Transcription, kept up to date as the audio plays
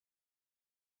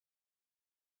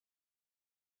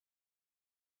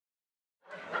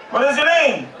What is your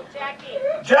name? Jackie.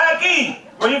 Jackie.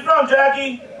 Where you from,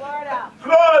 Jackie? Florida.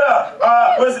 Florida.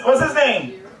 What's his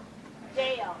name?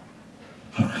 Dale.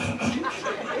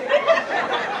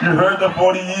 You heard the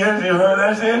 40 years? You heard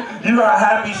that shit? You got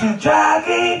happy shit.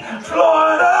 Jackie,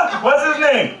 Florida. What's his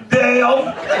name?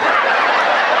 Dale.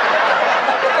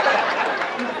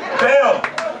 Dale.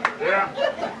 Yeah.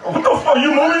 What the fuck?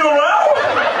 You moving around?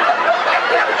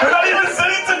 We're not even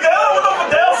sitting together? What the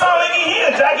fuck? Dale sound like he here.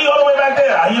 Jackie all the way back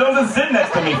there. He doesn't sit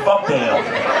next to me. Fuck Dale.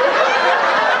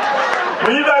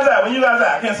 Where you guys at? Where you guys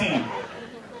at? I can't see you.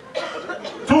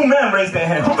 2 men raised their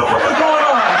hands. What the fuck is going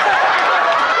on?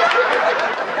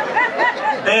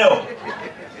 Dale.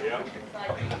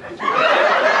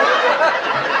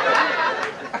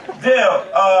 Dale,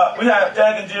 we have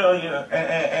Jack and Jill here,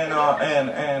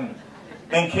 and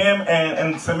Kim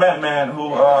and Cement Man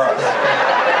who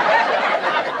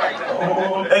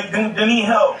they need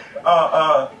help.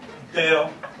 Dale,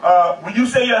 would you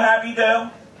say you're happy,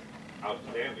 Dale?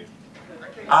 Outstanding.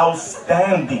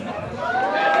 Outstanding.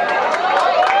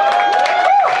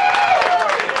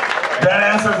 That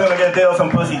answer's gonna get Dale some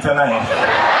pussy tonight.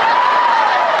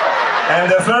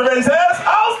 And the survey says,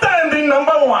 outstanding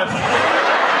 #1.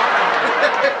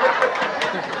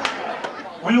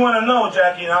 We want to know,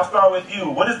 Jackie, and I'll start with you.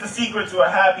 What is the secret to a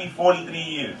happy 43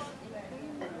 years?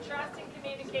 Trust and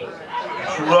communication.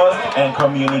 Trust and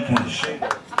communication.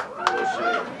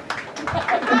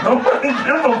 Nobody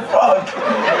give a fuck.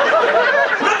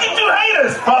 Look at you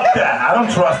haters. Fuck that. I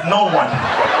don't trust no one.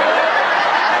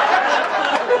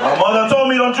 My mother told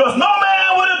me don't trust no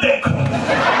man with a dick.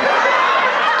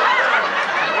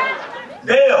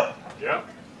 Dale. Yep.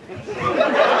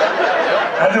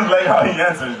 I just like how he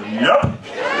answers. Yup.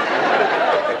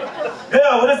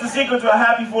 Dale, what is the secret to a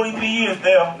happy 43 years,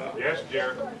 Dale? Yes,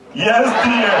 dear. Yes,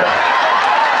 dear.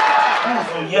 Ooh,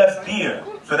 so yes, dear.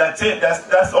 So that's it?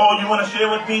 That's all you want to share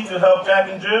with me to help Jack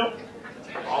and Jill?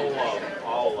 All love.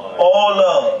 All love. All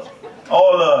love.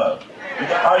 All love.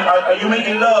 Are you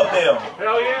making love, Dale?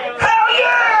 Hell yeah. Hell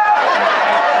yeah!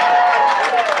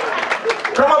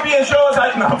 Come up here and show us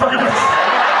how. No, I'm fucking with you.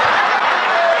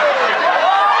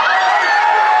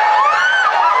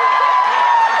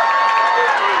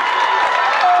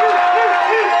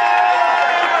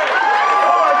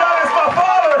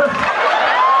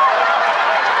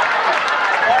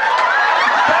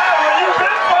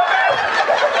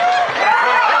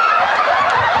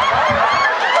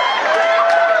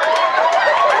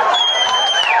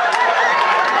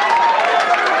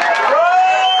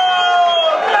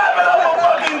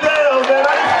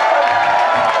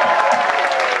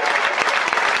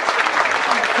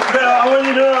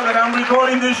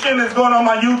 This shit is going on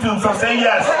my YouTube, so say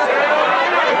yes.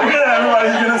 Yeah,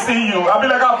 everybody's gonna see you. I'll be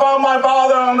like, I found my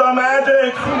father on the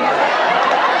magic.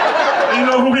 You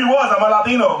know who he was? I'm a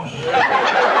Latino.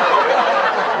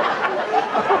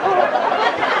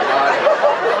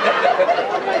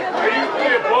 I used to be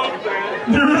a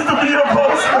postman. You used to be a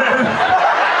postman.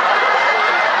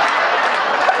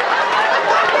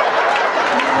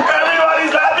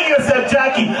 Everybody's laughing except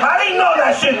Jackie. I didn't know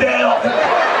that shit, Dale.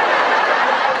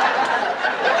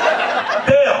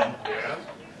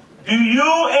 Do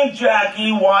you and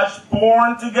Jackie watch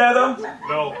porn together?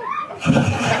 No.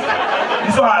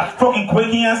 You saw how fucking quick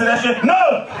he answered that shit?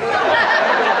 No!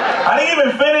 I didn't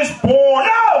even finish porn.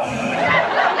 No!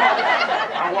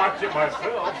 I watch it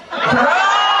myself.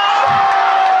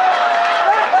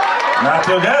 Not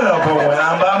together, but when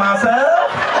I'm by myself.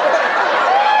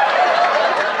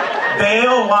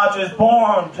 Dale watches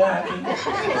porn, Jackie.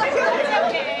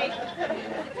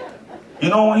 You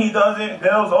know when he does it?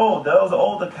 Dale's old. Dale's an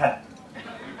older cat.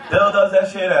 Dale does that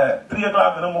shit at 3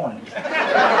 o'clock in the morning.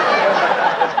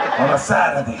 On a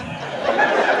Saturday.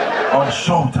 On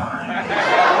Showtime.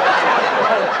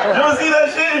 You ever see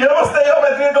that shit? You ever stay up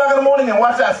at 3 o'clock in the morning and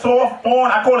watch that soft porn?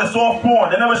 I call it soft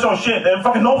porn. They never show shit. They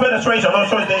fucking no penetration. Don't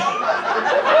show you that shit.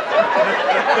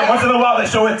 Then once in a while they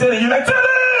show it titty. You're like, titty!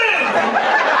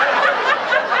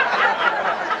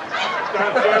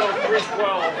 That's channel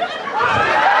 312.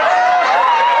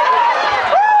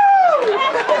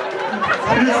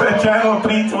 He said channel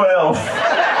 312.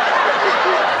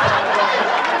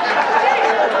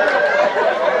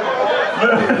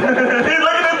 He's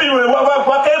looking at me with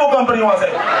what cable company was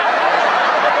it?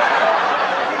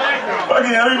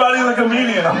 Fucking everybody's a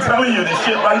comedian. I'm telling you, this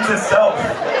shit writes itself.